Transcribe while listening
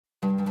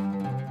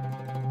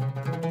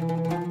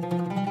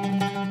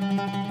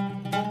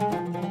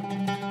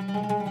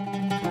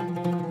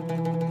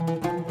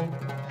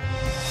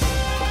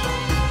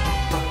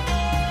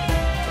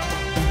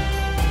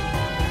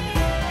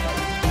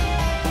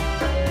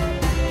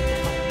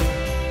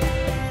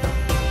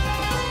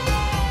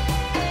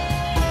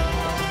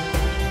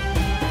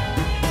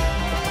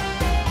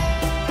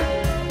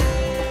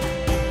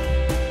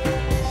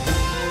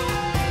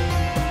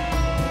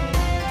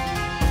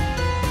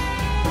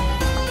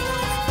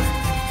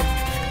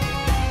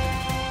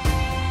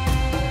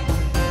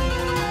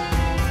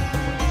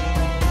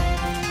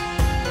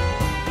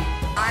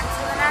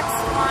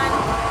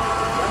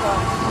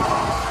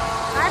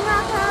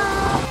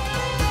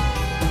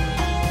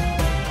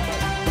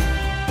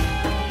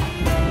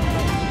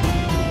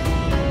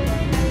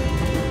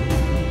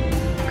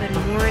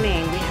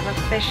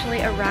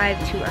officially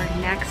arrived to our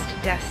next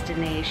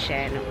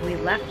destination. We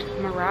left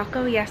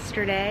Morocco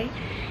yesterday,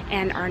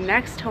 and our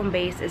next home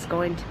base is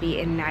going to be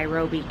in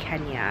Nairobi,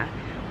 Kenya.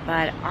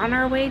 But on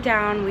our way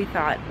down, we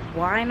thought,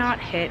 why not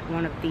hit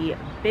one of the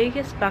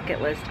biggest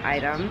bucket list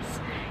items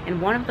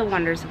and one of the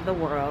wonders of the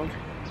world,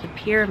 the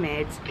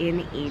pyramids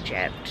in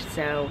Egypt.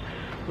 So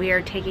we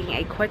are taking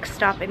a quick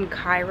stop in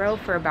Cairo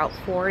for about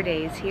 4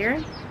 days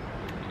here,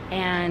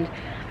 and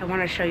I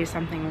want to show you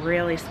something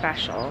really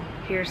special.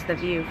 Here's the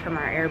view from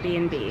our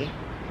Airbnb.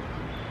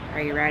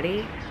 Are you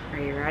ready? Are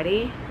you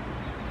ready?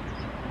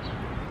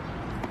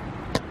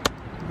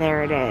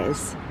 There it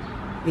is.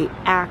 The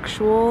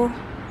actual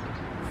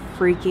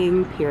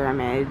freaking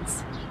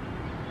pyramids.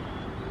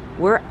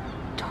 We're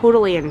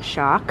totally in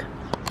shock.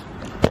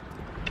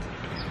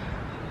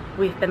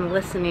 We've been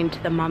listening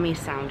to the Mummy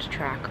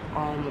soundtrack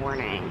all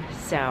morning.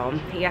 So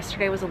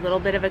yesterday was a little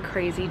bit of a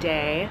crazy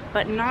day,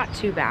 but not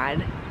too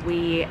bad.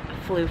 We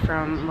flew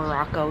from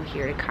Morocco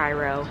here to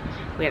Cairo.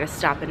 We had a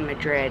stop in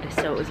Madrid,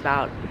 so it was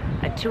about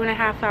a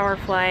 2.5 hour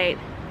flight,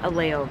 a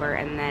layover,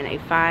 and then a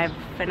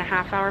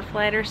 5.5 hour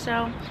flight or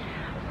so.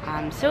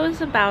 So it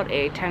was about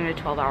a 10 to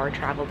 12 hour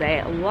travel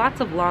day.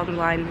 Lots of long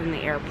lines in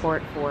the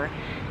airport for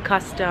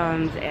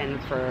customs and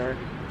for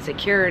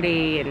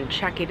security and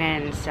checking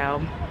in.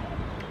 So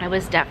it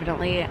was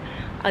definitely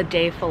a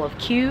day full of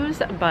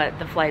queues, but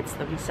the flights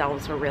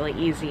themselves were really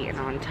easy and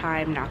on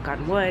time, knock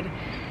on wood.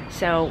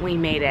 So we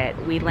made it.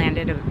 We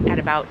landed at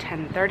about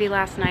 10:30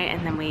 last night,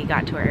 and then we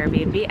got to our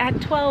Airbnb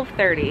at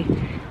 12:30.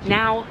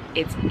 Now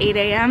it's 8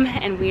 a.m.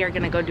 and we are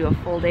gonna go do a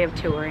full day of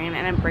touring,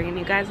 and I'm bringing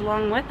you guys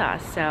along with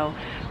us. So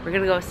we're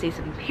gonna go see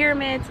some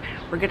pyramids.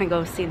 We're gonna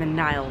go see the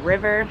Nile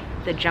River.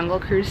 The Jungle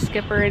Cruise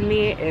skipper in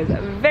me is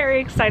very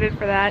excited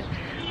for that,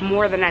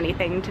 more than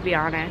anything, to be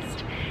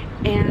honest.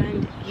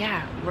 And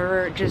yeah,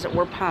 we're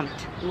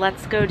pumped.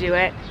 Let's go do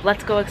it.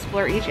 Let's go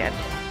explore Egypt.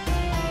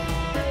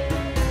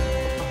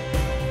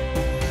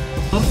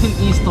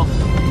 Northeast of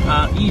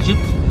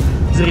Egypt,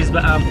 there is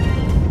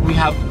we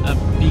have a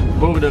big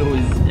border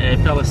with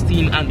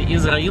Palestine and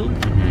Israel.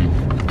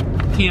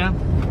 Here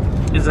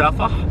is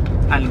Rafah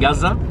and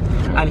Gaza,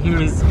 and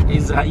here is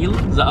Israel,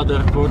 the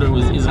other border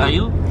with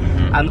Israel,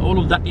 and all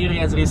of that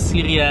area there is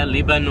Syria,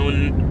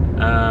 Lebanon,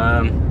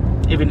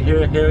 even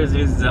here there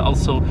is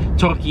also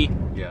Turkey.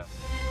 Yeah.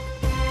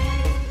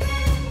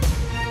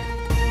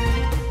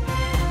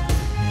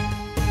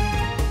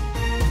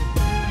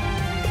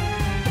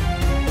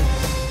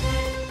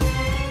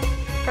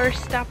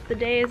 First stop of the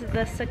day is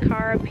the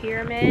Sakkara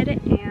Pyramid,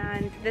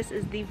 and this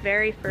is the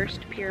very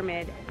first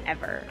pyramid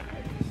ever.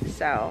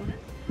 So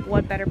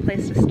what better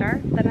place to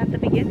start than at the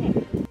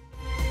beginning?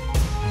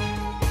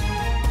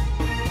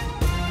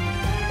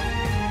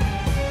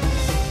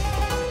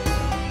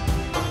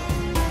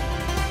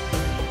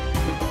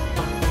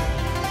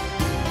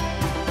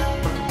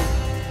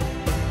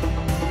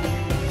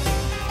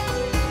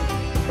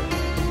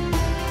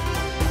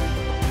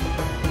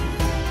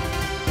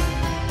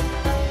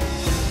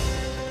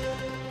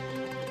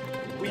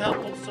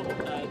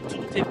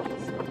 Two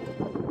temples.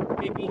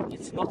 Maybe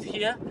it's not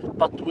here,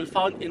 but we'll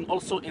find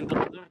also in the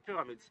other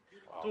pyramids.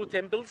 Two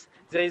temples.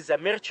 There is a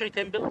Mercury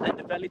temple and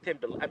the Valley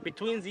temple, and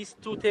between these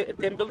two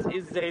temples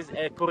there is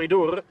a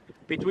corridor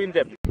between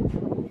them.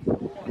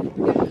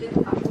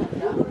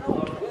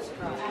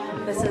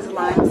 This is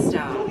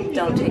limestone.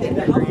 Don't take it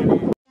for granted.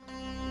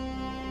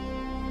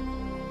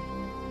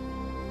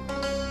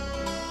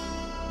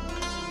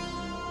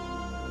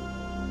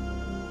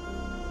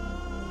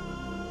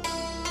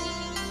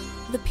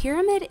 The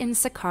pyramid in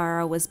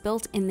Sakkara was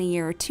built in the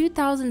year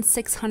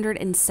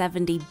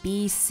 2670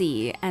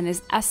 BC and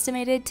is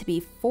estimated to be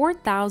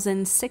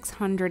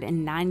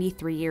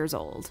 4,693 years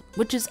old,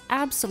 which is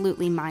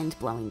absolutely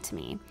mind-blowing to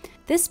me.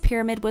 This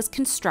pyramid was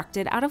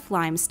constructed out of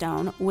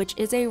limestone, which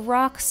is a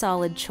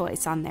rock-solid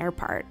choice on their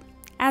part.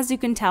 As you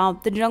can tell,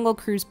 the Jungle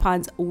Cruise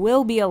puns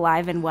will be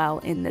alive and well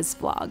in this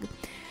vlog.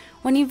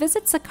 When you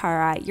visit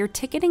Sakkara, your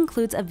ticket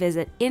includes a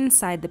visit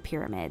inside the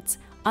pyramids,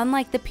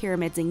 unlike the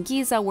pyramids in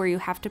Giza where you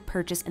have to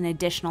purchase an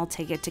additional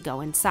ticket to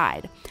go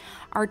inside.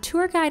 Our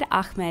tour guide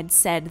Ahmed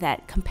said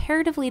that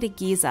comparatively to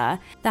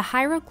Giza, the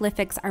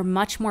hieroglyphics are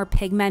much more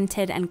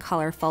pigmented and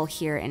colorful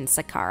here in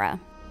Sakkara.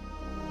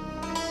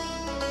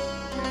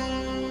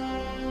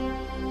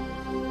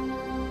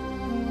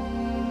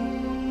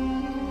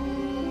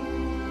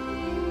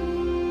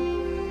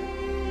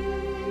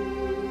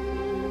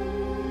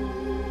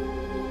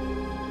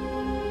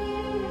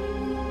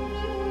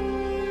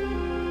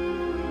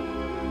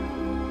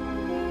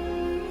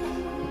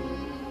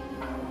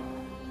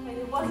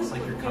 Looks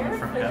like you're coming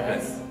from heaven.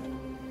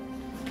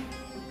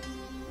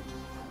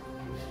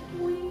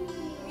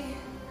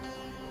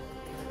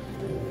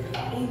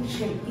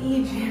 Ancient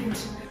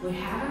Egypt, we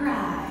have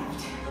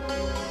arrived.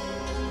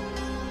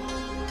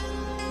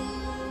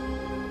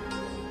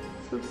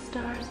 Some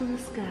stars in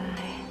the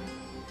sky.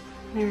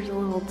 There's a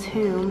little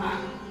tomb.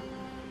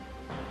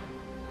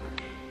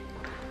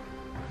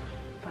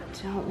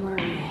 But don't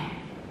worry,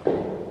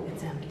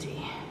 it's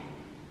empty.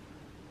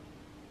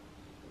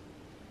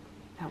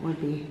 That That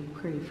would be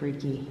pretty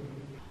freaky.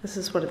 This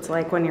is what it's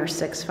like when you're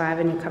 6'5"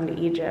 and you come to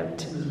Egypt.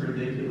 This is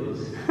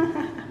ridiculous.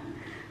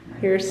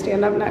 Here,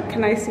 stand up now.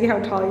 Can I see how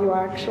tall you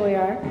actually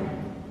are?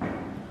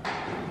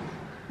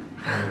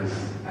 At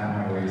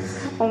my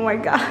waist. Oh my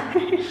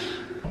gosh.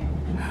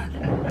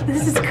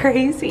 This is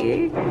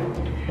crazy.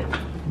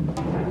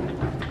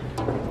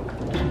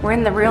 We're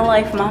in the real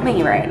life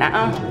mummy right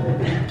now.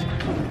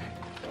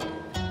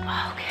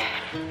 Okay,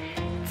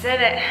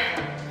 did it.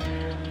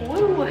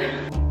 Woo.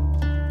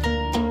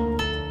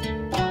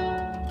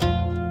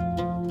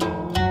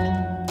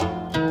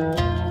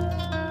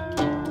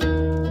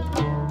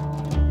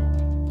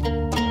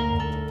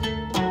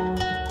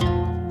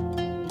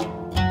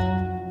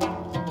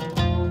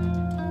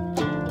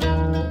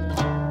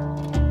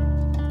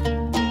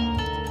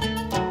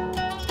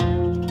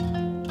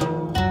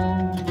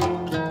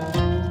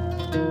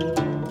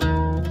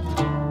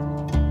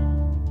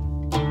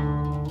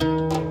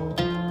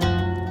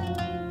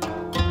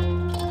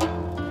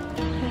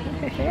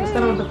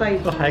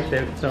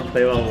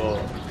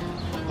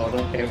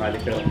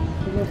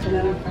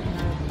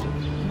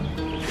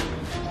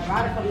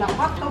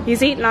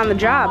 He's eating on the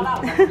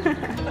job.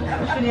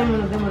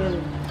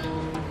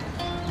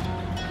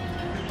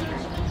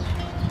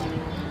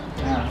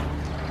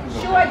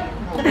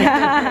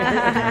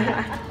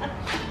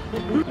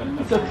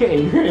 It's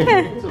okay.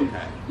 It's okay.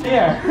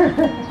 Yeah.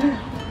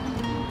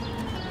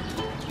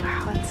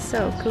 Wow, that's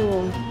so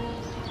cool.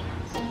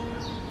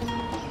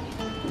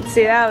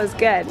 See, that was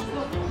good.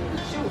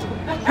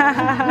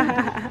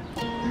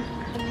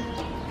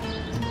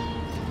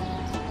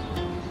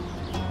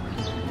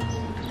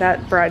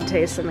 That bread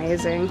tastes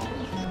amazing.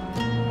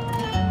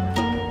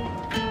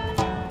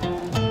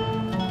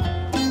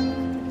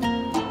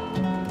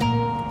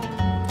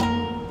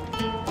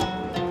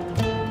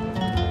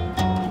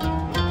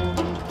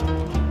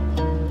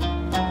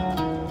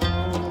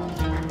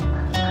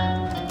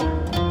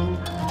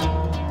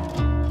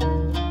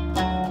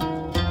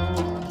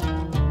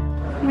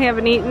 We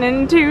haven't eaten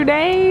in 2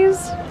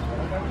 days.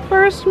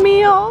 First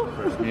meal.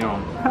 First meal.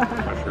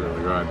 Actually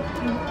really good.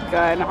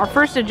 Good. Our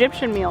first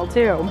Egyptian meal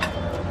too.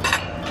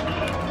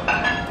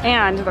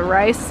 And the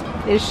rice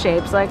is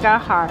shaped like a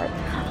heart.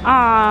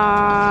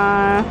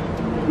 Aww.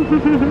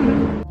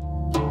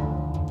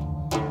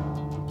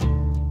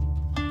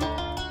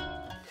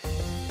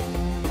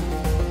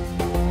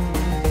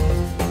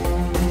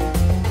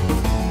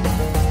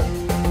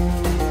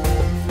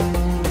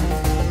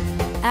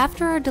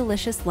 After our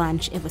delicious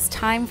lunch, it was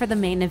time for the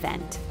main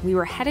event. We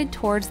were headed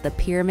towards the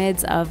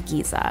Pyramids of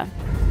Giza.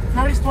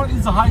 First one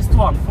is the highest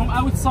one. From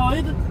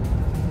outside,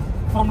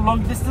 from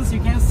long distance, you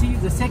can see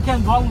the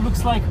second one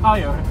looks like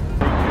higher.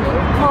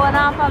 Pulling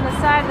off on the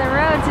side of the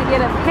road to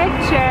get a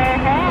picture.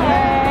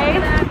 Hey!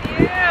 Look at that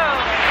view!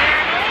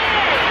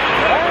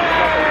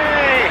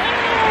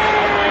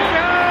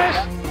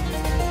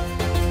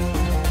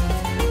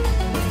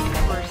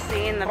 We're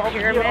seeing the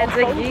Pyramids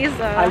of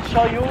Giza. I'll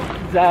show you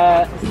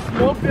the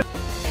small pyramid.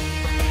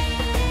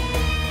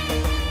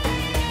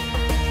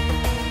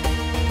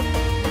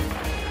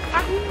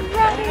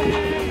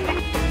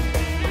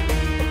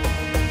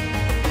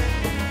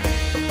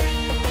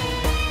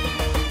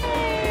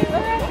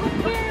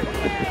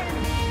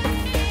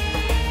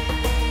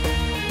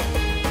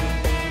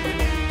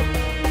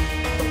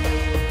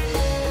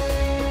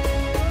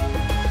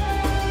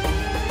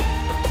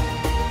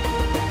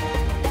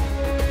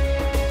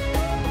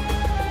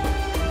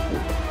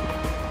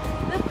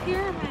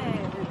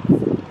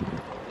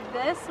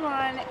 This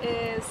one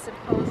is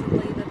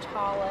supposedly the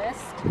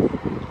tallest,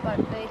 but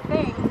they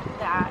think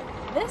that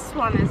this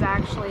one is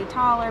actually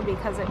taller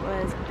because it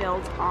was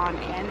built on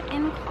an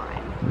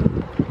incline.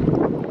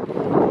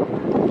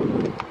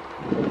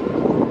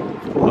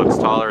 Looks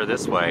taller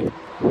this way.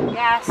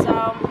 Yeah,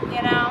 so,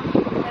 you know,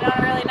 we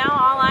don't really know.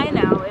 All I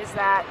know is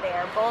that they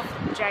are both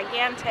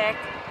gigantic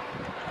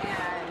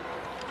and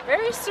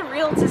very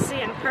surreal to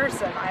see in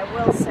person, I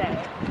will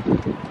say.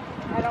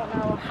 I don't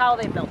know how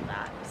they built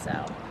that,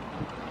 so.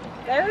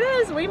 There it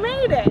is, we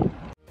made it!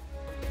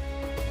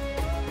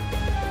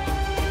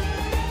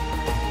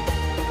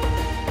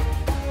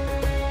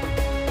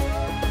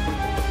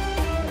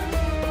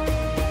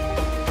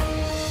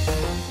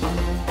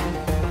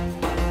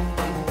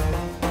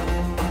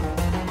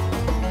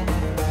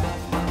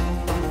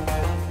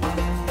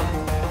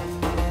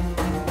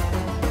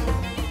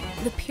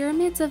 The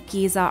Pyramids of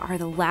Giza are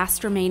the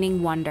last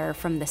remaining wonder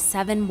from the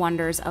 7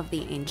 wonders of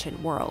the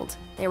ancient world.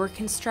 They were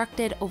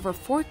constructed over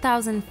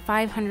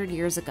 4,500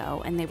 years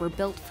ago, and they were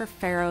built for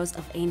pharaohs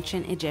of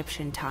ancient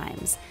Egyptian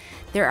times.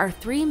 There are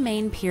 3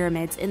 main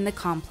pyramids in the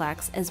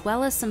complex, as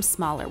well as some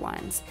smaller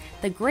ones.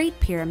 The Great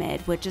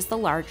Pyramid, which is the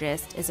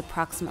largest, is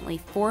approximately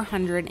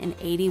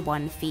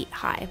 481 feet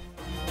high.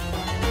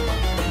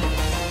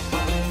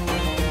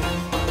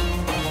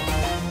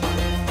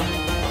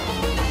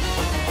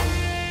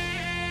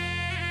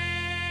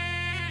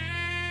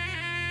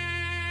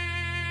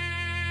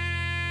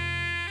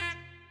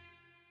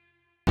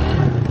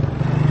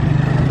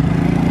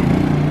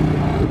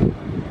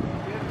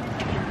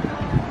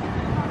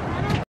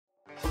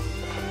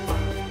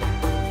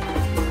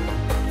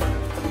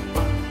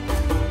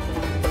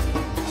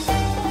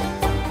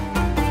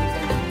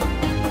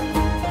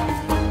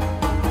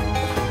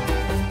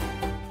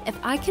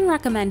 I can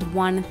recommend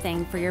one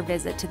thing for your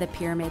visit to the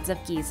Pyramids of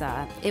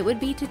Giza, it would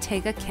be to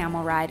take a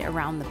camel ride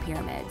around the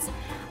pyramids.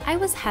 I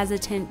was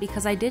hesitant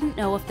because I didn't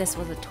know if this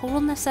was a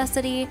total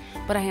necessity,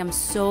 but I am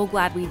so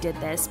glad we did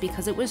this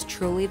because it was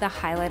truly the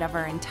highlight of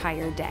our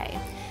entire day.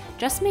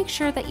 Just make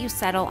sure that you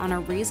settle on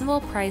a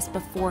reasonable price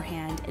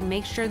beforehand and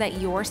make sure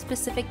that your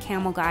specific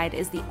camel guide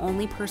is the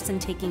only person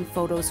taking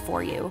photos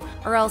for you,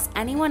 or else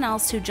anyone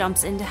else who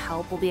jumps in to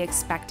help will be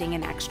expecting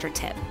an extra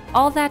tip.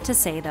 All that to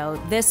say though,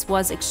 this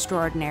was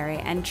extraordinary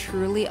and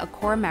truly a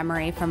core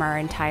memory from our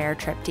entire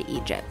trip to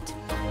Egypt.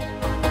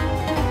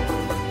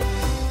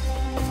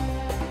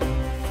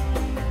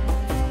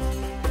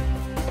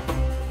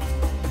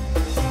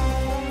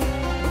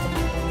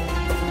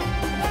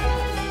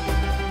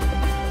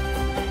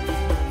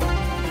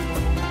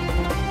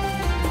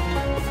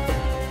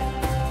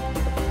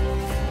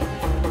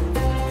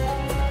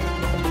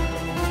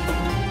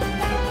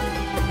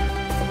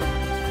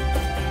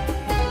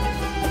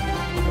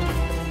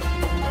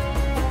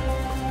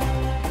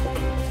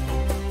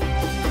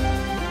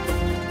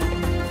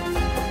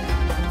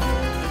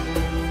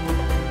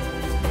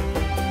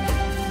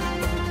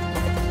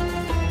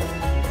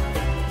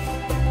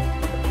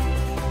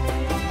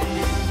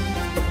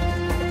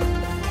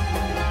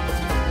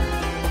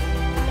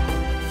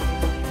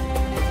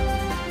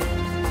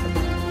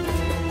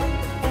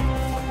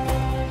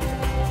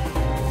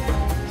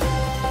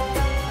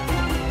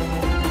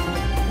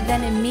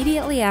 Then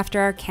immediately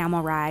after our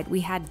camel ride, we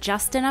had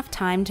just enough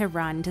time to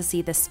run to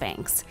see the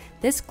Sphinx.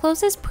 This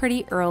closes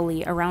pretty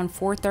early, around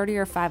 4:30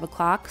 or 5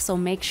 o'clock, so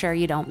make sure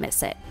you don't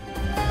miss it.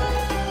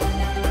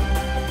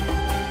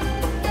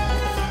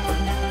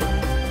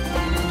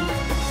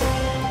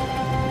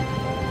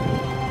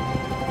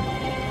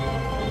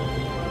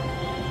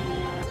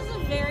 This is a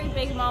very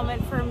big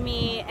moment for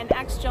me, an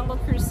ex-Jungle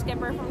Cruise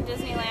skipper from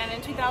Disneyland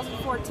in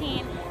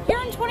 2014. Here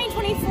in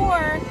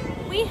 2024,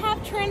 we have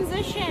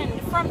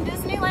transitioned from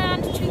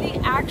Disneyland to the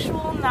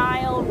actual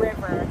Nile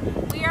River.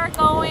 We are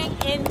going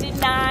into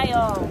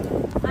Nile.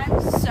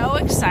 I'm so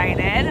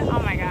excited.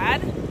 Oh my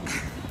God.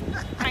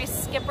 My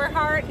skipper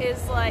heart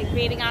is like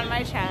beating on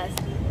my chest.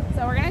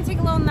 So we're gonna take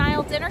a little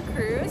Nile dinner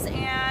cruise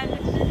and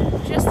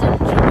just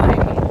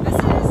enjoy. This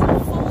is a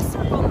full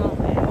circle moment.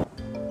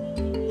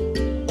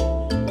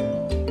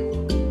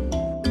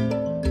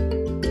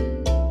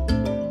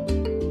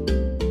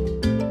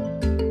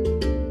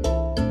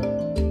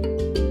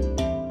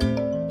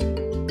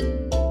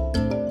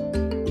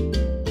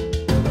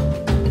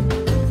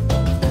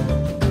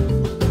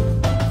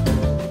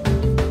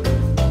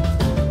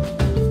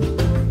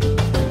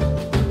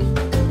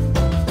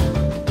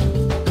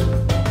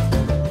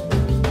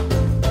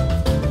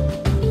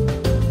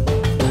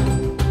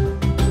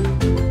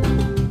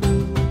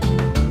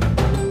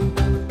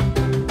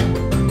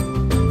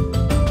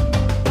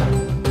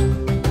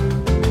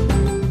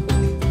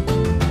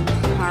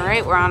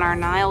 We're on our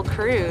Nile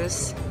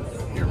cruise.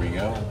 Here we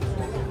go.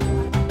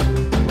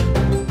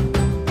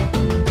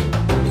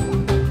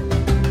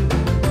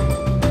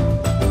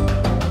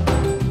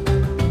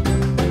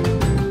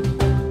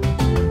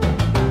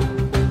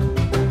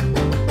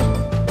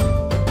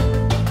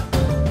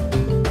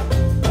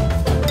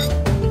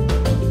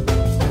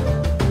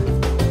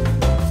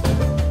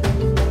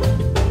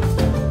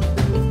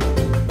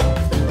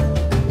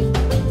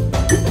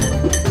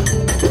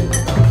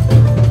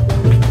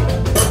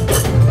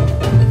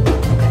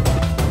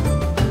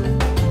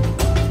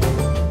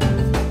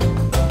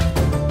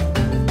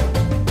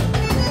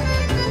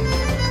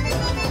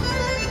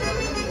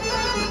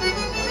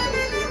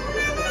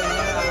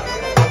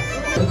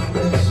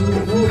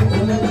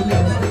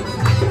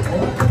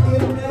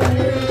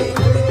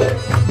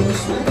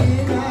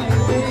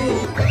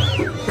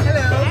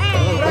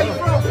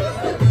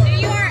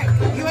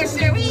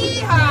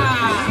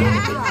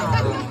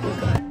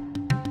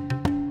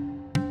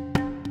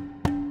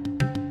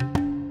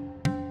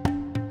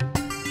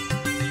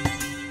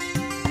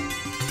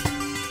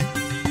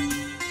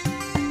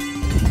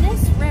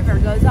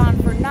 Goes on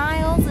for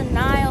miles and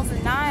miles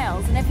and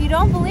miles, and if you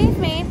don't believe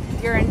me,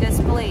 you're in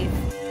disbelief.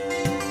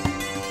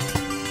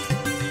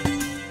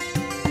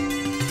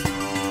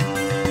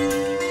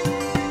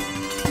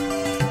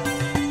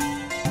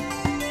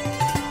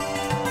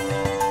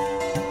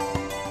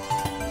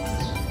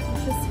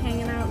 Just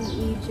hanging out in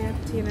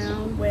Egypt, you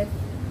know, with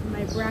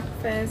my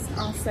breakfast,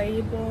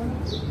 acai bowl,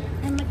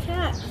 and my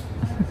cat.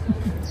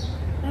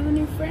 I have a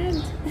new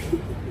friend.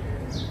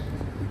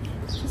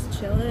 Just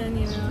chilling,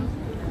 you know.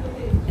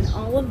 And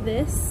all of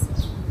this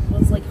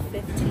was like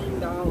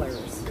 $15.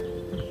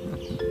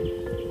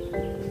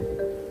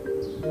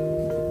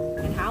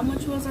 And how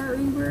much was our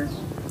Uber?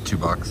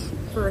 $2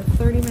 for a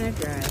 30-minute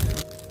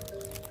drive.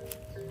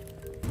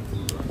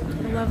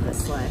 I love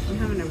this sled. I'm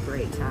having a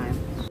great time.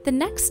 The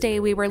next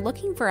day, we were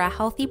looking for a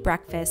healthy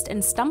breakfast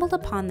and stumbled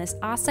upon this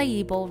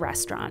acai bowl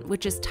restaurant,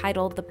 which is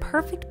titled the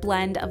perfect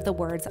blend of the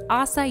words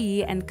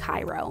acai and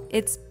Cairo.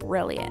 It's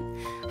brilliant.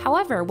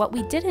 However, what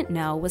we didn't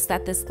know was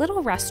that this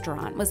little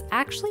restaurant was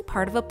actually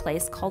part of a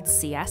place called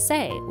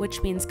CSA,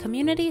 which means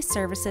Community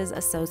Services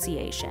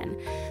Association.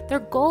 Their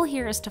goal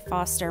here is to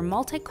foster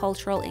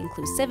multicultural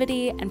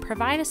inclusivity and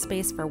provide a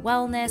space for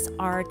wellness,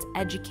 arts,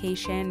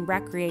 education,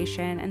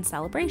 recreation, and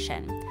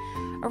celebration.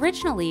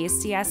 Originally,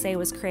 CSA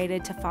was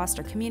created to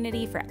foster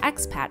community for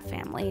expat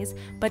families,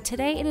 but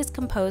today it is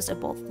composed of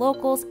both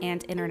locals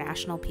and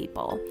international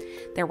people.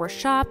 There were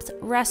shops,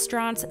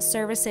 restaurants,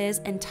 services,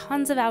 and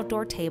tons of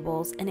outdoor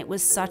tables, and it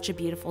was such a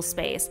beautiful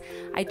space.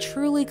 I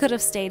truly could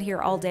have stayed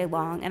here all day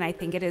long, and I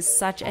think it is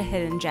such a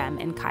hidden gem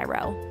in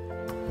Cairo.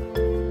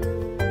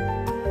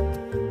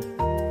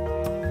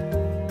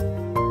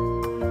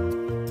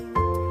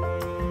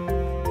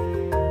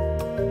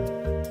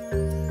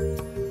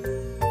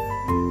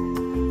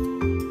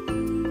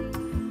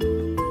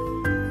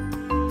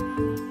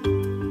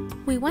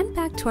 We went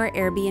back to our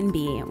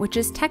Airbnb, which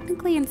is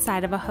technically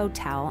inside of a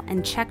hotel,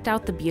 and checked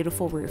out the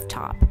beautiful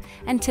rooftop.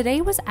 And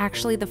today was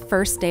actually the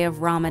first day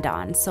of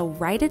Ramadan, so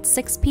right at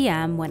 6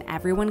 p.m., when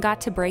everyone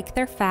got to break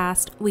their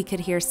fast, we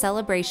could hear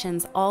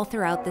celebrations all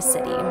throughout the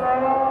city.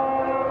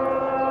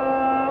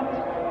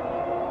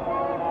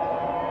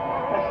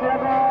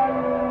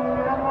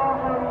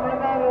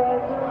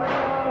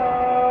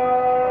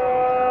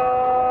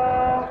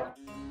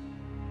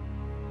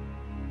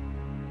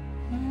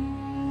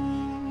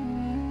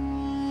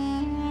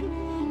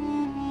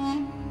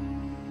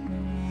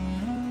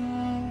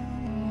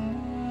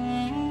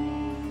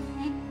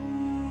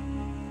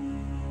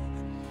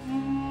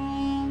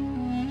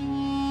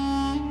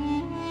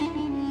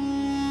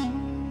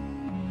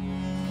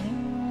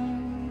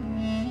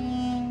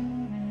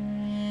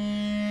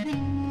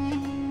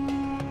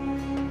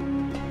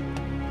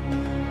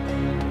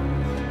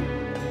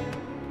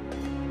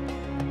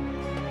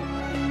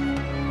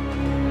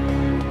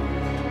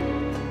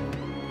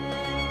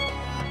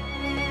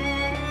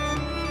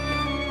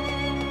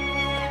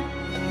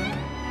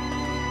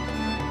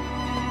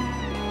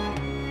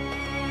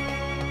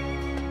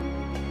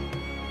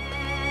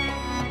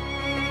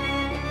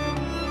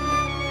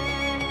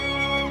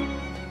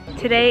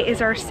 Today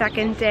is our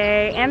second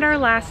day and our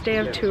last day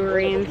of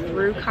touring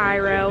through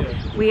Cairo.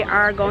 We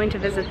are going to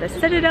visit the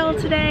Citadel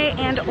today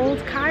and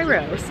Old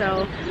Cairo,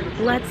 so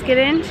let's get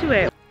into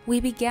it. We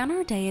began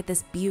our day at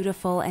this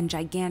beautiful and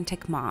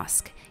gigantic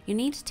mosque. You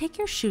need to take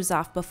your shoes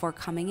off before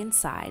coming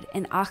inside,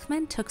 and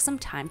Ahmed took some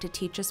time to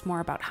teach us more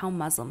about how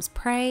Muslims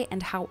pray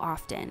and how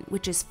often,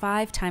 which is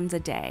 5 times a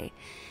day.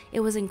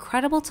 It was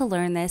incredible to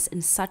learn this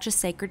in such a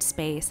sacred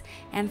space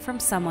and from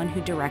someone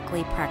who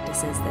directly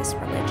practices this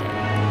religion.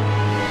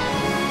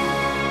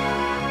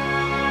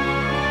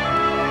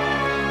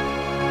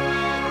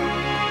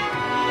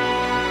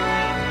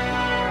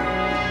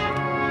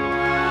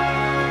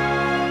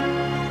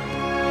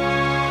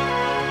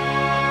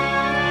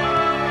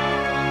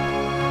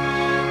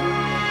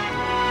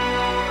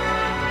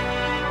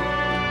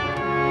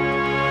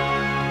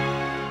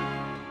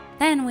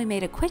 Then we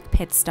made a quick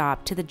pit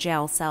stop to the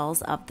jail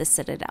cells of the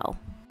Citadel.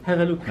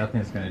 Have a look.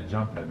 Nothing's gonna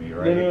jump at me,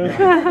 right?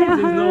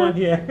 There's no one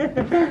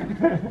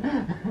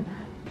here.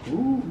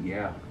 Ooh,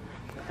 yeah.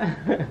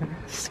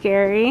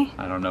 Scary.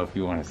 I don't know if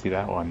you want to see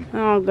that one.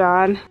 Oh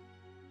God.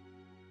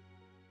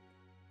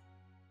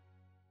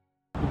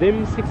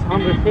 Them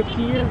 650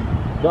 years,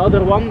 the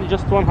other one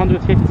just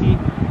 150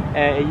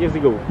 years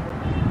ago.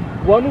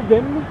 One of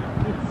them,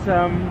 it's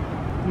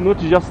not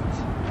just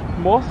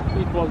mosque,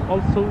 it was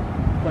also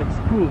like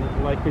school,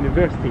 like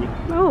university.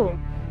 Oh.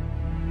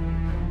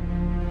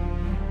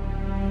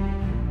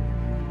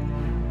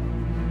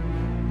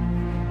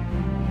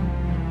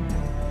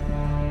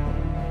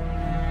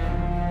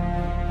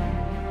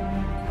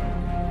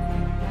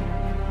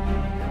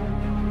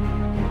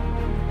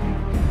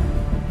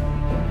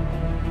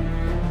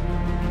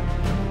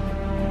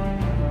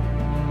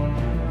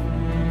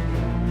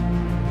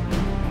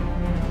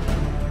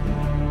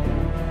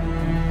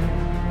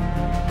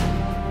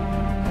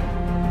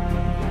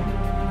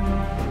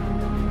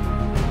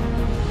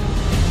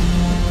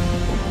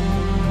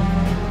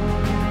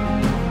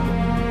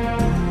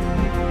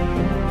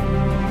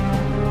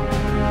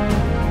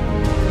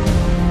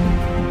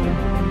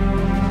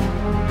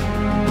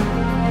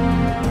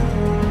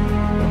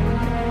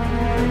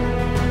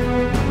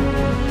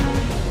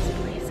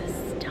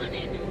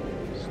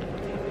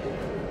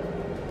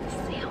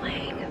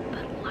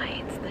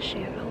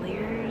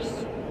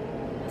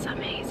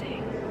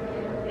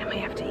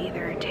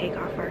 Take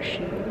off our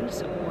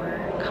shoes or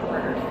cover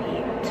our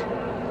feet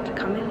to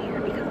come in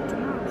here because it's a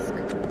mosque.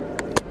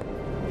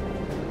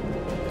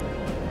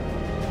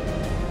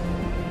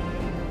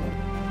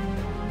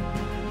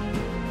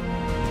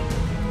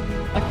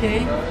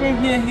 Okay, from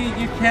here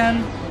you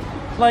can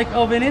like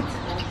open it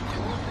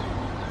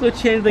to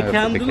change the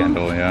candle. The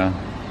candle, yeah.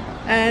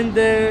 And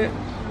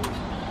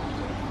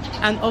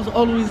also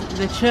always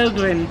the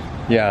children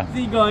Yeah.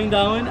 See going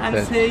down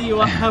and say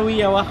Wahawi,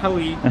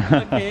 Wahawi.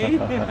 Okay.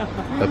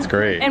 That's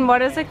great. And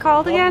what is it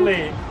called again?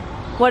 Lovely.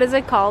 What is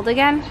it called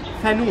again?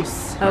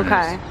 Fanous.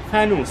 Okay.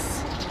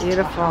 Fanous.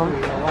 Beautiful.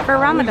 For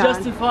We Ramadan.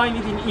 just find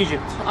it in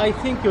Egypt. I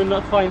think you'll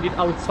not find it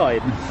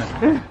outside.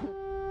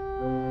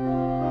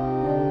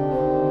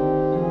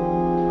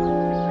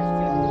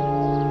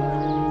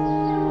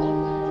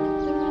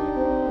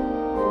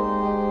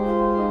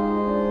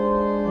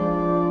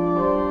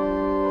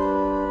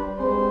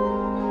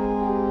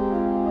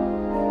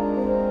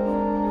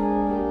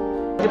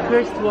 The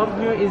first one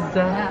here is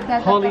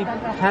the Holy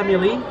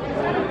Family,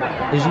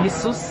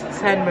 Jesus,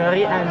 Saint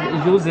Mary,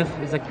 and Joseph,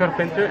 the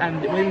carpenter,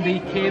 and when they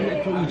came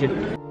to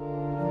Egypt.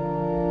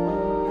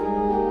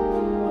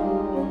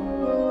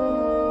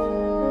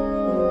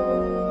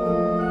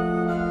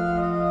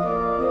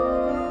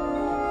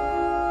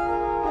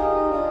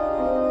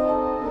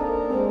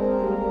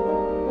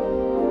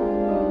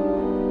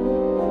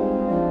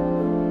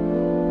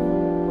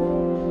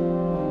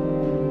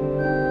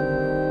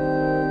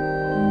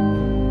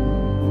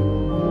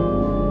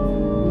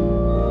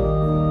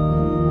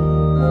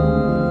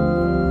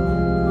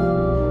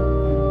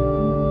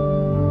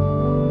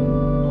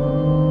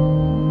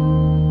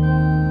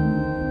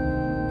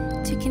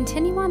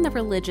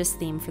 Religious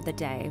theme for the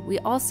day, we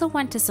also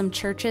went to some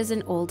churches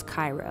in Old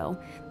Cairo.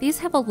 These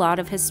have a lot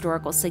of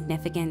historical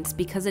significance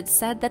because it's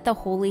said that the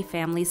Holy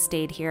Family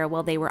stayed here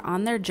while they were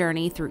on their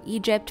journey through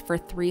Egypt for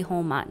 3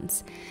 whole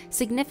months.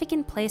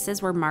 Significant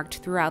places were marked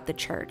throughout the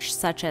church,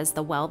 such as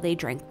the well they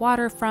drank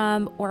water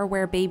from, or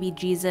where baby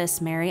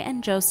Jesus, Mary,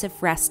 and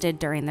Joseph rested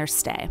during their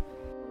stay.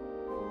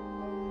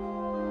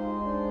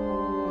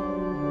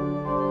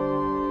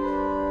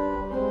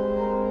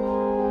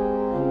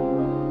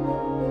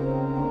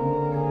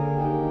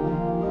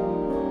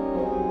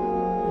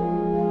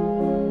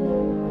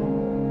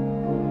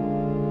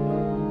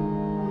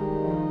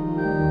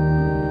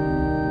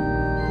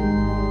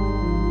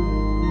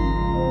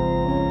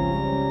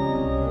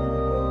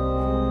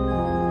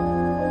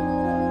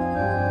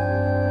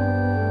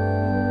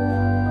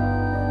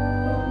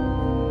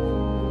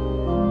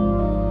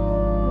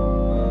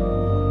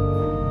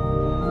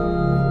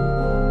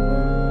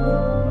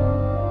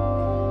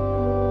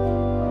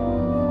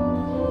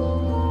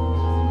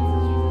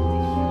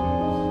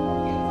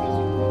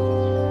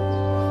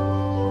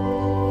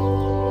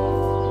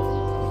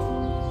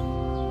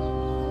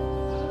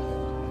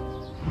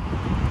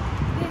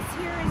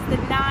 The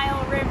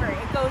Nile River.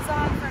 It goes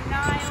on for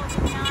miles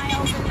and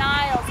miles and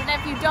miles. And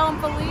if you don't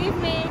believe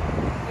me,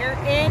 you're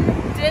in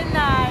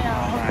denial.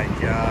 Oh my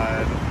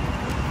God.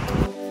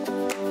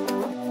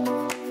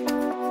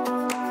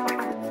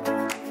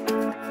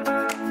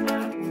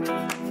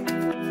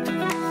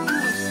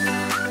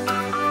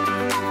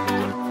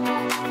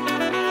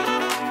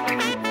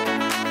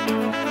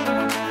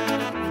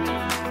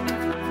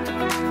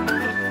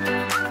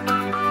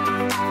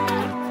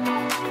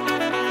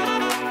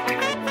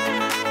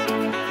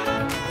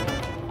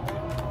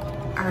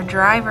 Our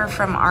driver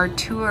from our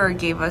tour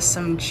gave us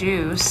some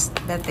juice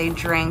that they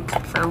drink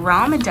for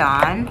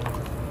Ramadan,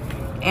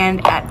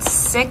 and at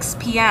 6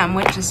 p.m.,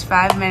 which is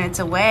 5 minutes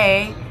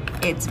away,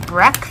 it's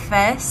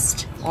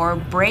breakfast or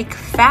break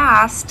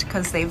fast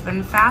because they've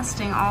been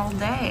fasting all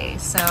day.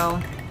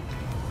 So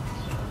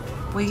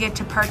we get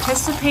to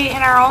participate in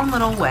our own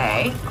little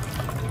way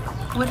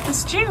with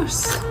this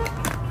juice.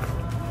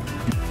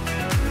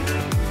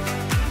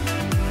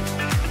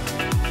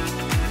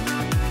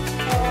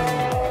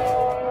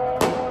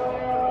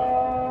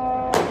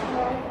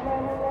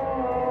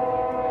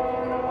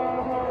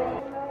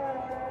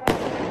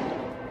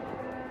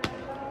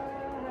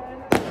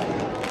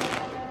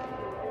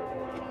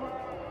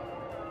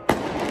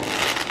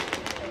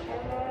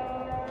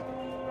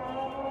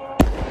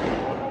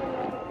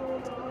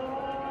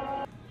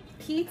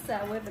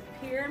 Pizza with a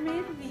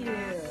pyramid view.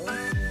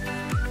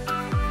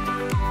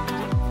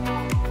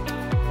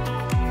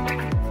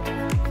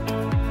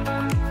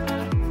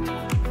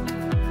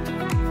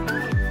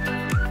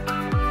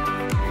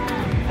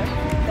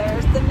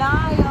 There's the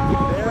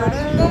Nile. There it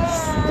is.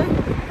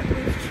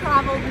 There. We've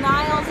traveled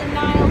miles and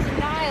miles and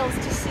miles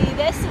to see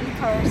this in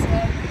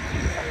person.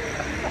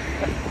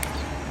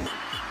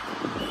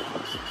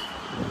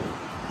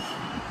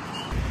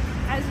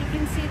 As you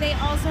can see, they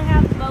also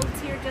have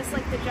boats here just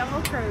like the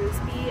Jungle Cruise,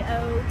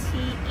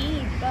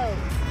 B-O-T-E,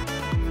 boats.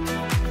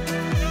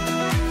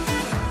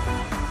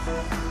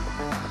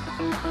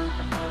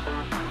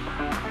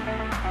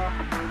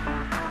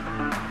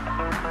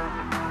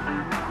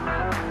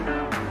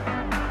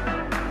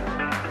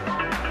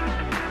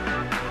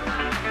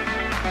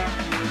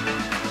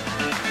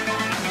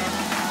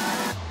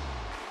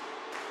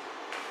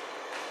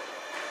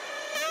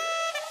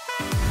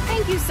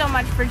 Thank you so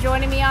much for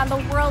joining me on the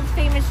world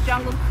famous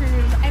Jungle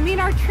Cruise.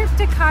 Our trip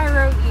to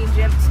Cairo,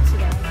 Egypt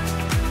today.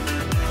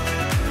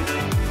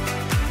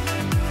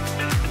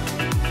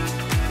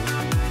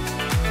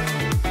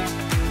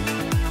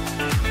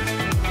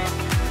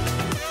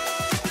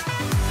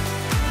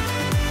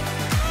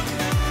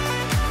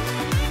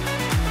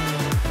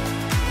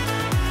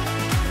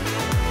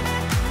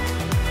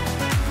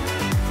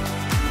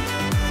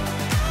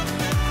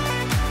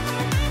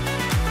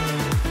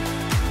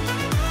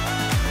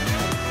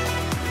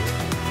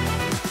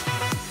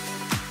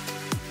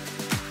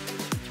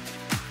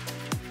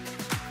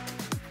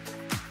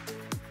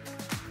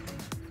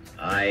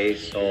 I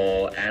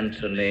saw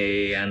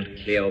Antony and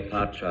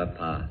Cleopatra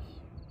pass,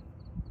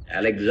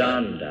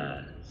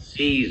 Alexander,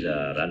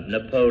 Caesar, and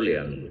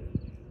Napoleon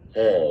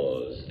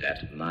paused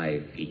at my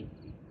feet.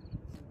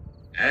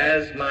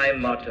 As my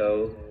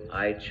motto,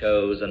 I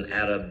chose an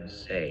Arab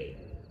saying,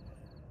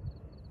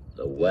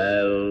 "The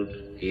world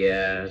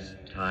fears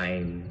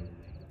time,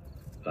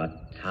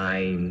 but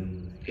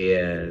time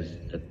fears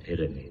the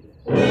pyramids."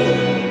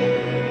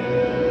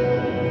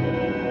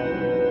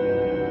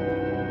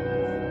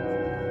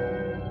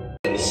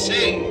 And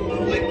sang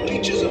like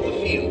creatures of the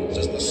fields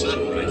as the sun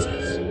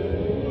rises.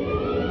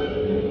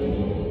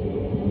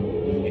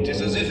 It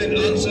is as if in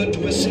answer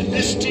to a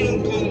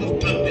celestial call of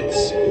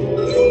trumpets,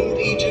 old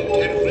Egypt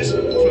had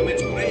risen from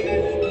its grave,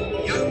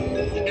 young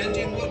and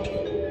immortal.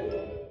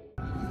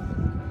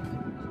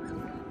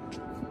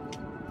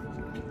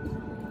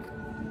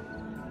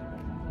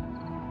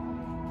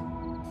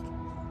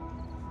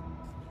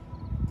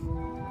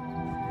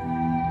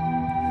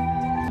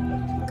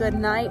 Good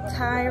night,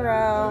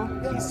 Cairo.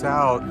 Peace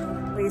out.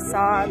 We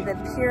saw the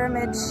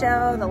pyramid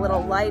show, the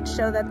little light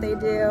show that they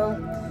do.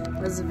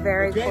 It was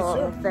very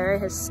cool, very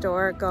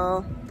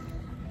historical,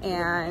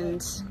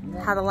 and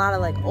had a lot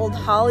of like old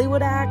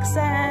Hollywood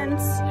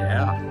accents.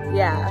 Yeah.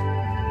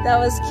 Yeah, that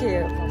was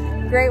cute.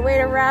 Great way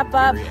to wrap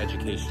up. Very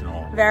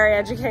educational. Very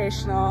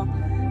educational.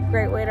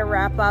 Great way to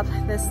wrap up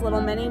this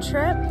little mini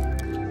trip.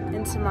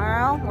 And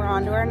tomorrow we're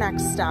on to our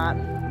next stop,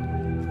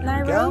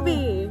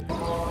 Nairobi.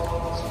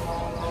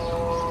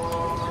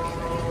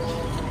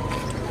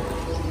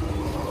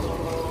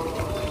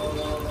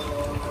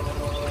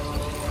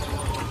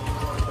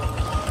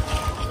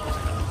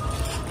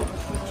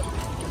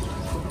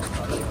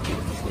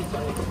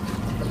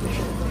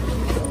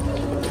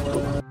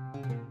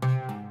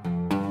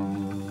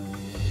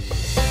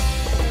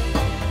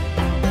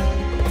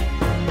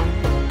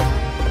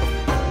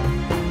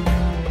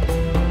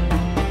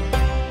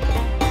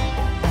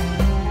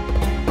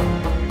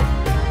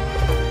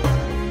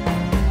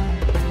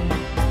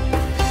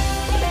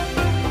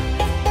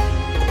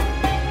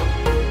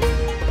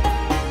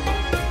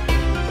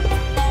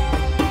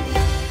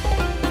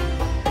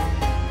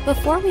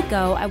 Before we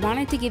go, I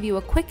wanted to give you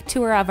a quick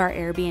tour of our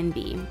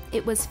Airbnb.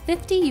 It was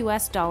 $50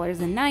 US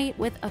a night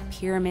with a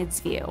pyramids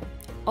view.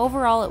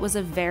 Overall, it was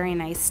a very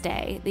nice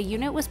stay. The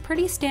unit was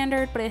pretty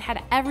standard, but it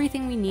had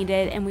everything we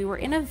needed and we were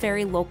in a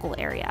very local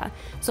area.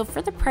 So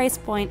for the price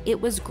point,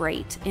 it was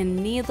great, and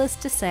needless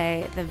to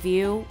say, the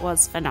view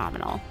was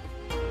phenomenal.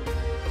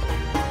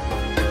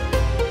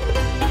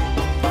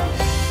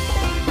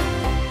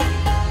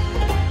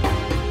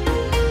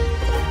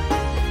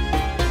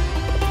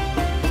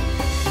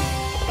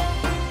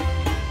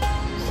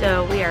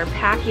 So we are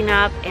packing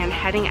up and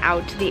heading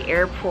out to the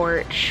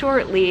airport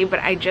shortly, but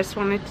I just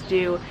wanted to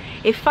do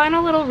a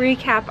final little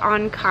recap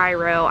on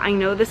Cairo. I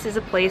know this is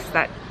a place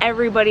that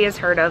everybody has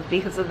heard of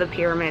because of the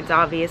pyramids,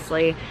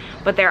 obviously,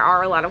 but there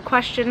are a lot of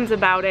questions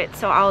about it,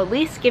 so I'll at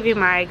least give you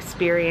my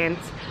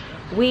experience.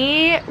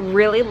 We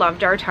really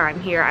loved our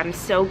time here. I'm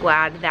so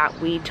glad that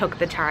we took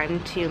the time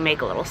to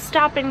make a little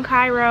stop in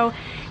Cairo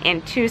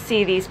and to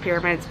see these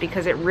pyramids,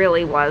 because it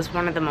really was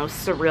one of the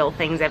most surreal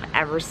things I've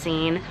ever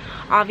seen.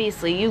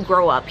 Obviously, you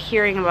grow up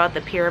hearing about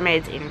the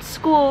pyramids in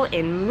school,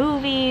 in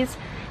movies,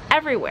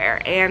 everywhere,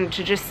 and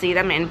to just see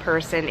them in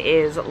person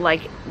is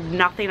like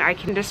nothing I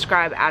can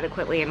describe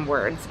adequately in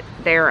words.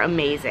 They're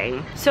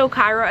amazing. So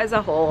Cairo as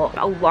a whole,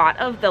 a lot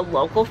of the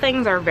local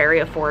things are very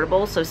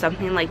affordable, so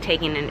something like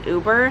taking an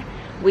Uber.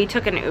 We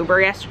took an Uber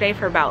yesterday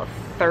for about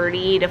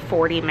 30 to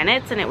 40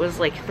 minutes and it was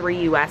like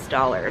 $3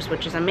 US,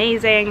 which is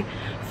amazing.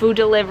 Food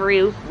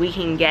delivery, we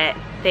can get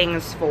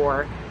things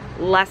for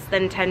less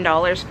than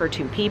 $10 for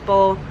 2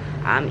 people.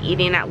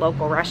 Eating at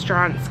local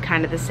restaurants,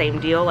 kind of the same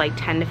deal, like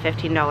 $10 to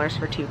 $15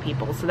 for 2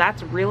 people. So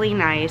that's really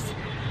nice.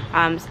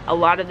 A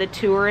lot of the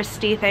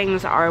touristy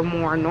things are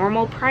more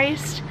normal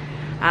priced.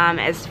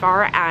 As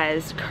far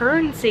as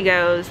currency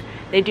goes,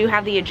 they do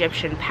have the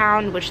Egyptian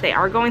pound, which they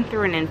are going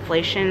through an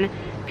inflation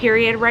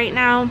period right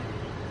now.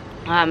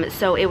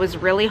 So it was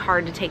really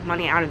hard to take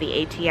money out of the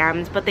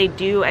ATMs, but they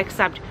do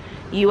accept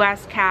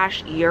US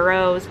cash,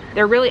 euros.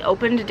 They're really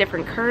open to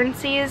different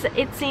currencies,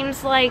 it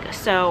seems like.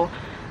 So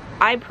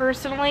I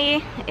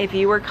personally, if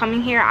you were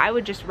coming here, I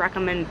would just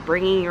recommend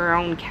bringing your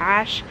own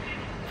cash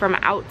from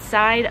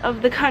outside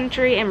of the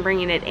country and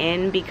bringing it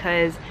in,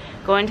 because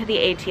going to the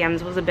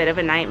ATMs was a bit of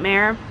a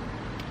nightmare.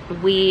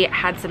 We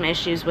had some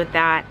issues with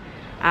that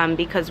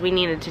because we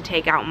needed to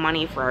take out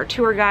money for our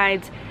tour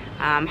guides.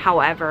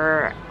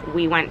 However,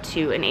 we went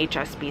to an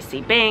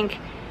HSBC bank,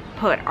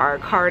 put our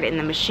card in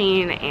the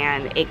machine,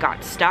 and it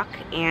got stuck,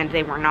 and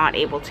they were not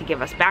able to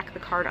give us back the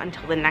card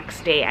until the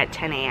next day at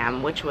 10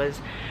 a.m., which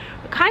was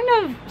kind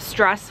of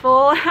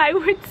stressful, I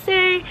would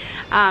say,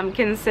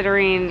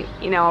 considering,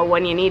 you know,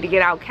 when you need to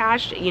get out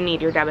cash, you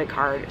need your debit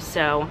card.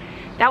 So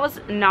that was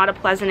not a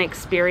pleasant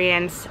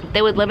experience.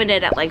 They would limit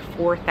it at like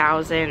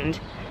 4,000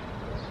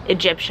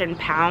 Egyptian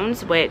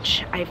pounds,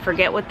 which I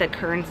forget what the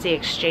currency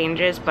exchange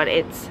is, but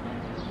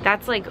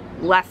that's like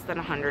less than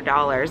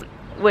 $100.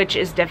 which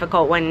is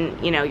difficult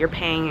when, you know, you're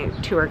paying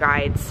tour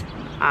guides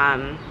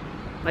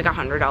like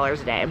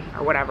 $100 a day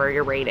or whatever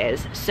your rate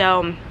is.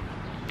 So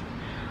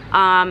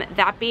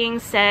that being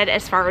said,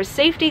 as far as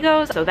safety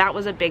goes, so that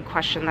was a big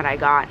question that I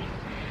got,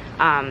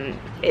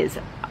 is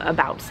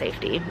about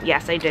safety.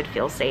 Yes, I did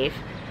feel safe.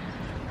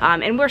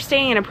 And we're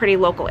staying in a pretty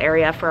local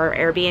area for our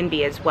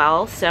Airbnb as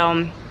well.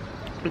 So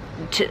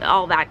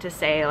all that to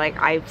say, like,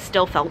 I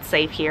still felt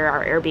safe here.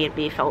 Our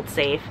Airbnb felt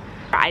safe.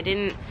 I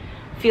didn't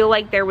feel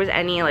like there was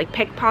any like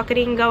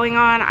pickpocketing going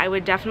on. I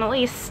would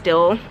definitely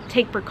still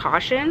take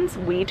precautions.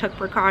 We took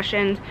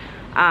precautions,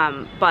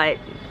 but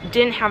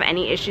didn't have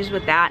any issues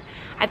with that.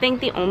 I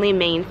think the only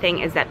main thing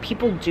is that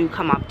people do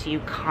come up to you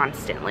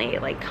constantly,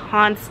 like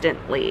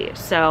constantly.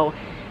 So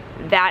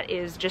that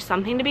is just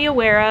something to be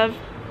aware of.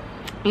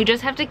 You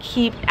just have to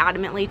keep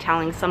adamantly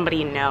telling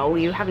somebody no.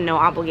 You have no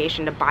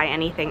obligation to buy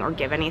anything or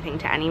give anything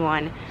to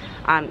anyone.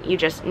 You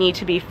just need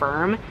to be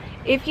firm.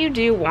 If you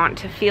do want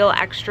to feel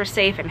extra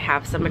safe and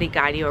have somebody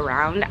guide you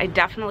around, I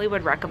definitely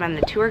would recommend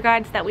the tour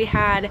guides that we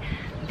had.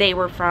 They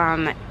were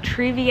from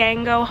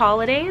Triviango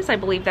Holidays, I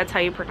believe that's how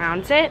you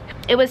pronounce it.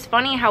 It was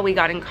funny how we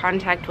got in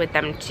contact with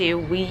them too.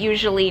 We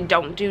usually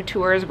don't do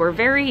tours. We're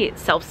very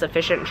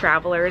self-sufficient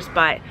travelers,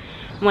 but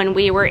when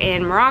we were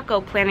in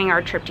Morocco planning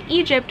our trip to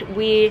Egypt,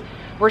 we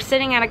were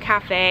sitting at a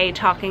cafe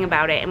talking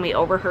about it, and we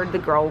overheard the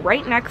girl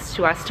right next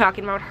to us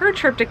talking about her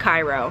trip to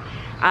Cairo.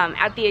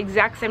 At the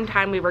exact same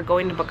time we were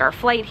going to book our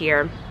flight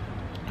here.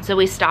 So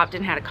we stopped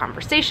and had a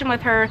conversation with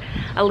her.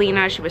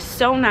 Alina, she was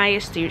so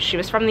nice. She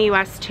was from the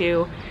US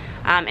too.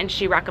 And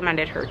she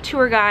recommended her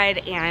tour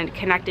guide and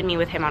connected me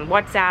with him on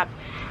WhatsApp.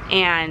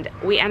 And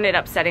we ended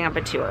up setting up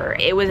a tour.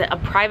 It was a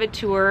private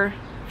tour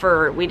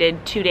we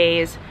did 2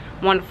 days,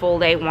 1 full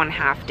day, 1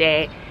 half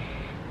day.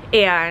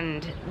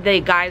 And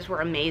the guys were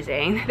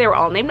amazing. They were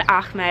all named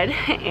Ahmed,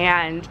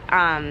 and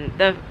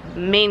the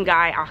main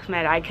guy,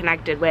 Ahmed, I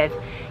connected with,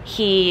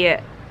 he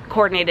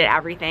coordinated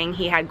everything.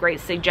 He had great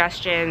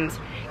suggestions,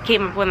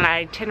 came up with an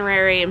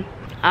itinerary.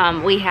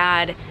 We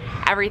had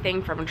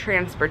everything from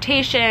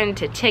transportation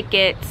to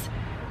tickets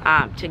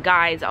to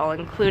guides all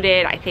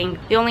included. I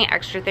think the only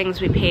extra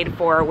things we paid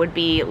for would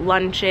be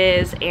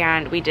lunches,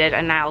 and we did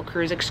a Nile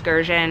cruise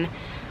excursion.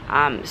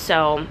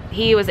 So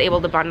he was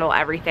able to bundle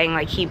everything,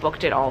 like he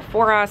booked it all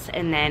for us,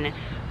 and then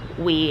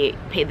we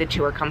paid the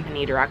tour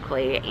company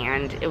directly,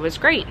 and it was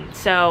great.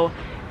 So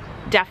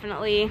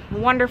definitely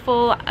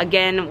wonderful.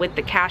 Again, with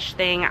the cash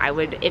thing, I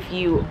would, if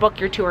you book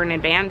your tour in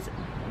advance,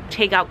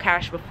 take out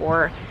cash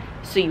before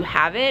so you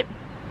have it,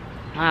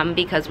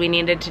 because we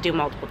needed to do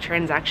multiple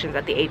transactions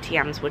at the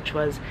ATMs, which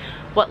was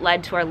what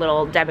led to our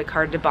little debit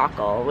card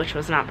debacle, which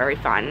was not very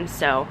fun.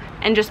 So,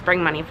 and just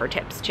bring money for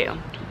tips too.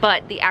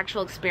 But the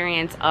actual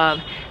experience of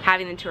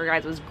having the tour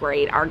guides was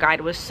great. Our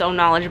guide was so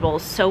knowledgeable,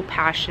 so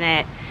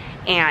passionate,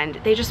 and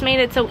they just made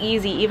it so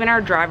easy. Even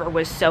our driver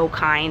was so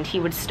kind. He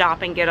would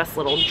stop and get us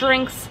little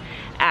drinks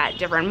at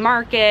different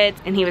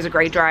markets, and he was a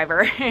great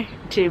driver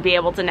to be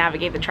able to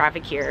navigate the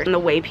traffic here. And the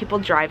way people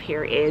drive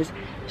here is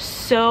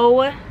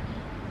so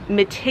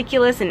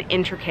meticulous and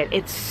intricate.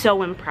 It's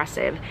so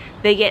impressive.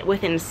 They get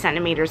within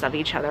centimeters of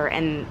each other,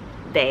 and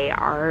they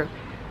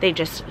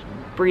just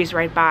breeze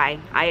right by.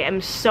 I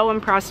am so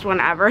impressed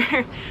whenever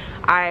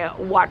I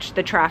watch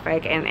the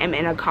traffic and am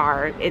in a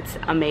car. It's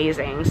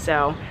amazing.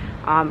 So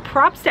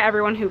props to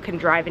everyone who can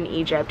drive in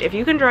Egypt. If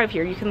you can drive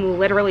here, you can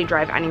literally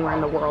drive anywhere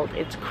in the world.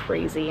 It's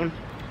crazy.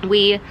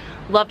 We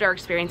loved our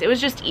experience. It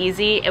was just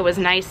easy. It was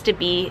nice to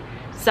be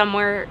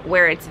somewhere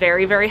where it's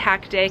very, very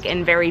hectic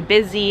and very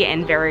busy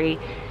and very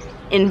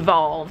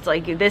involved.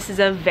 Like, this is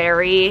a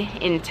very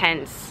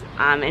intense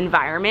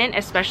environment,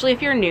 especially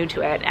if you're new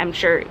to it. I'm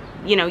sure,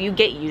 you know, you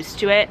get used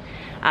to it,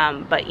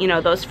 but you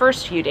know, those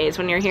first few days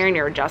when you're here and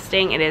you're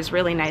adjusting, it is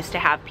really nice to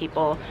have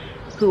people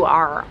who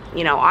are,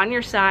 you know, on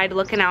your side,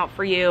 looking out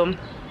for you,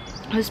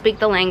 who speak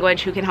the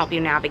language, who can help you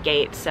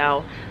navigate.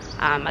 So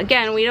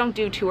again, we don't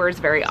do tours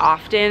very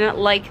often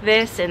like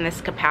this in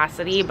this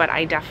capacity, but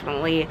I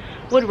definitely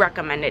would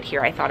recommend it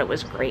here. I thought it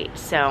was great.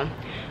 So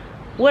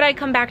would I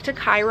come back to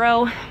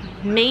Cairo?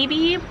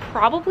 Maybe,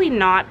 probably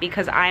not,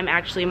 because I'm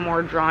actually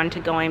more drawn to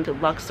going to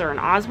Luxor and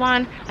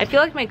Aswan. I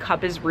feel like my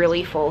cup is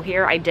really full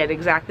here. I did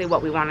exactly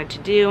what we wanted to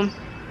do.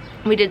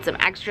 We did some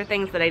extra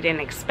things that I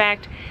didn't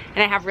expect,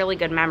 and I have really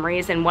good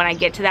memories. And when I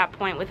get to that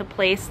point with a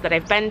place that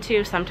I've been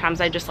to,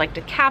 sometimes I just like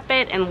to cap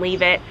it and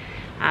leave it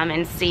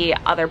and see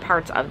other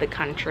parts of the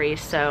country.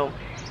 So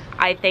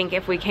I think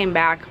if we came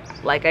back,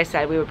 like I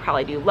said, we would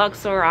probably do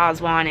Luxor,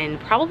 Aswan, and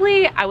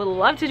probably I would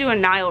love to do a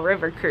Nile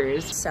River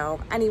cruise. So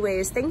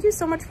anyways, thank you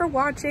so much for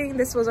watching.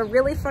 This was a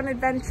really fun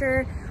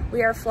adventure.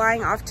 We are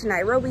flying off to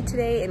Nairobi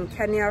today in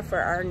Kenya for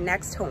our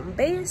next home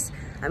base.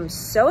 I'm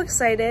so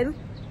excited.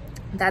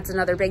 That's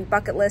another big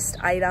bucket list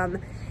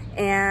item.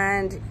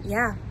 And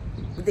yeah,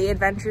 the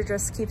adventure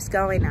just keeps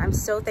going. I'm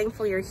so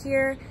thankful you're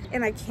here,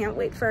 and I can't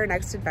wait for our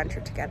next adventure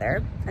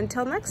together.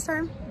 Until next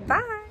time,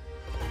 bye.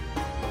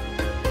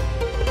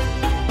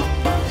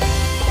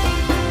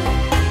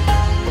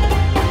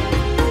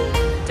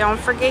 Don't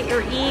forget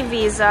your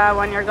e-visa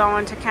when you're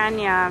going to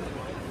Kenya.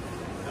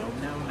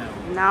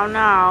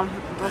 No.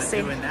 We'll Not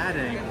see. doing that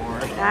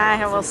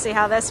anymore. We'll see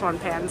how this one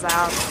pans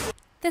out.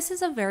 This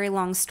is a very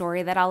long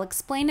story that I'll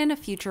explain in a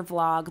future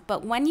vlog,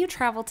 but when you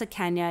travel to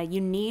Kenya,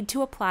 you need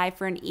to apply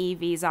for an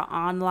e-visa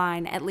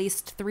online at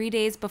least 3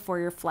 days before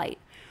your flight.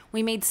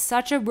 We made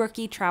such a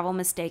rookie travel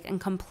mistake and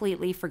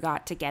completely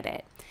forgot to get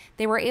it.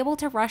 They were able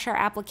to rush our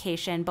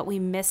application, but we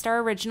missed our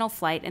original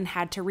flight and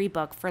had to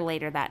rebook for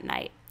later that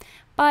night.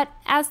 But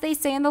as they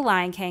say in The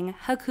Lion King,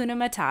 Hakuna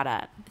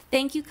Matata.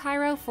 Thank you,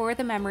 Cairo, for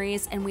the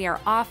memories, and we are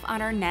off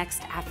on our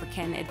next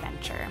African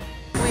adventure.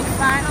 We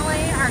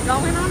finally are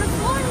going on a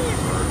flight.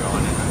 We're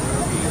going to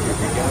Nairobi.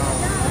 Here we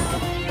go.